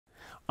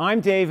I'm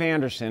Dave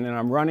Anderson, and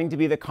I'm running to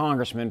be the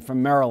congressman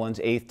from Maryland's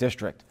 8th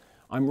District.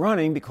 I'm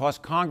running because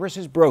Congress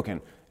is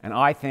broken, and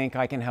I think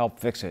I can help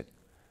fix it.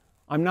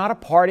 I'm not a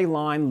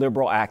party-line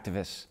liberal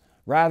activist.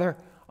 Rather,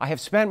 I have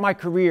spent my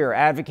career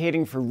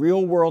advocating for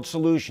real-world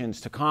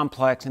solutions to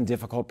complex and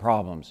difficult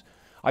problems.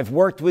 I've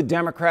worked with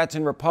Democrats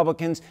and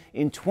Republicans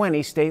in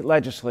 20 state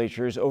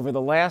legislatures over the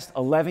last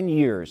 11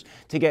 years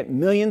to get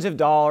millions of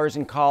dollars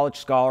in college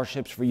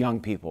scholarships for young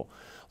people,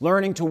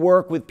 learning to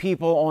work with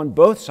people on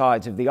both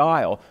sides of the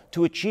aisle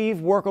to achieve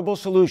workable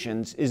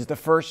solutions is the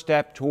first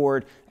step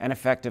toward an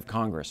effective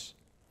Congress.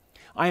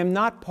 I am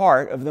not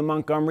part of the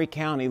Montgomery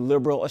County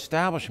liberal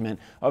establishment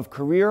of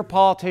career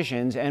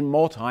politicians and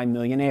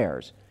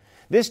multimillionaires.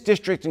 This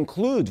district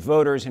includes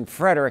voters in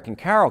Frederick and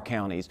Carroll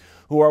counties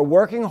who are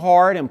working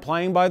hard and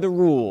playing by the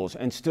rules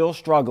and still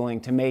struggling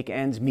to make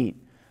ends meet.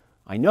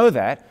 I know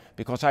that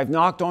because I've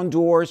knocked on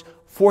doors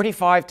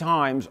 45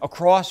 times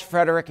across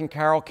Frederick and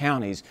Carroll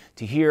counties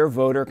to hear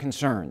voter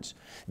concerns.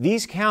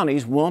 These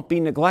counties won't be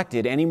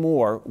neglected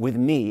anymore with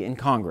me in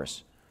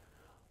Congress.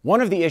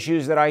 One of the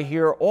issues that I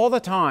hear all the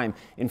time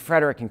in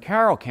Frederick and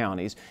Carroll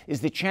counties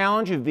is the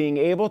challenge of being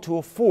able to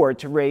afford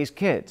to raise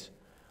kids.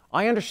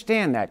 I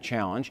understand that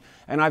challenge,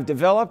 and I've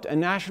developed a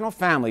national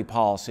family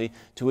policy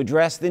to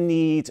address the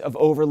needs of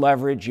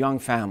over-leveraged young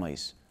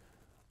families.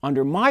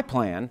 Under my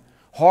plan,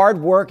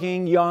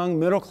 hard-working, young,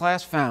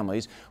 middle-class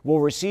families will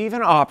receive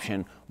an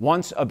option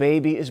once a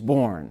baby is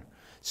born: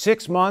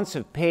 6 months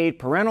of paid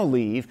parental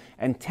leave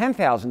and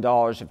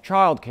 $10,000 of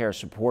child care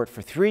support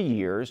for 3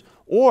 years,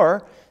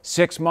 or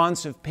 6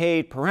 months of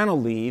paid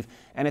parental leave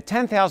and a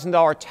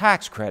 $10,000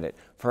 tax credit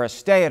for a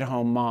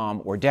stay-at-home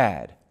mom or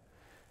dad.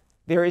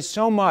 There is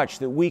so much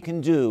that we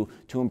can do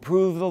to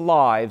improve the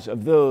lives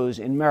of those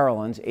in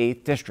Maryland's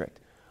 8th District.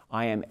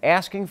 I am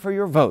asking for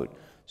your vote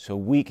so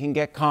we can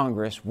get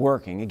Congress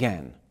working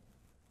again.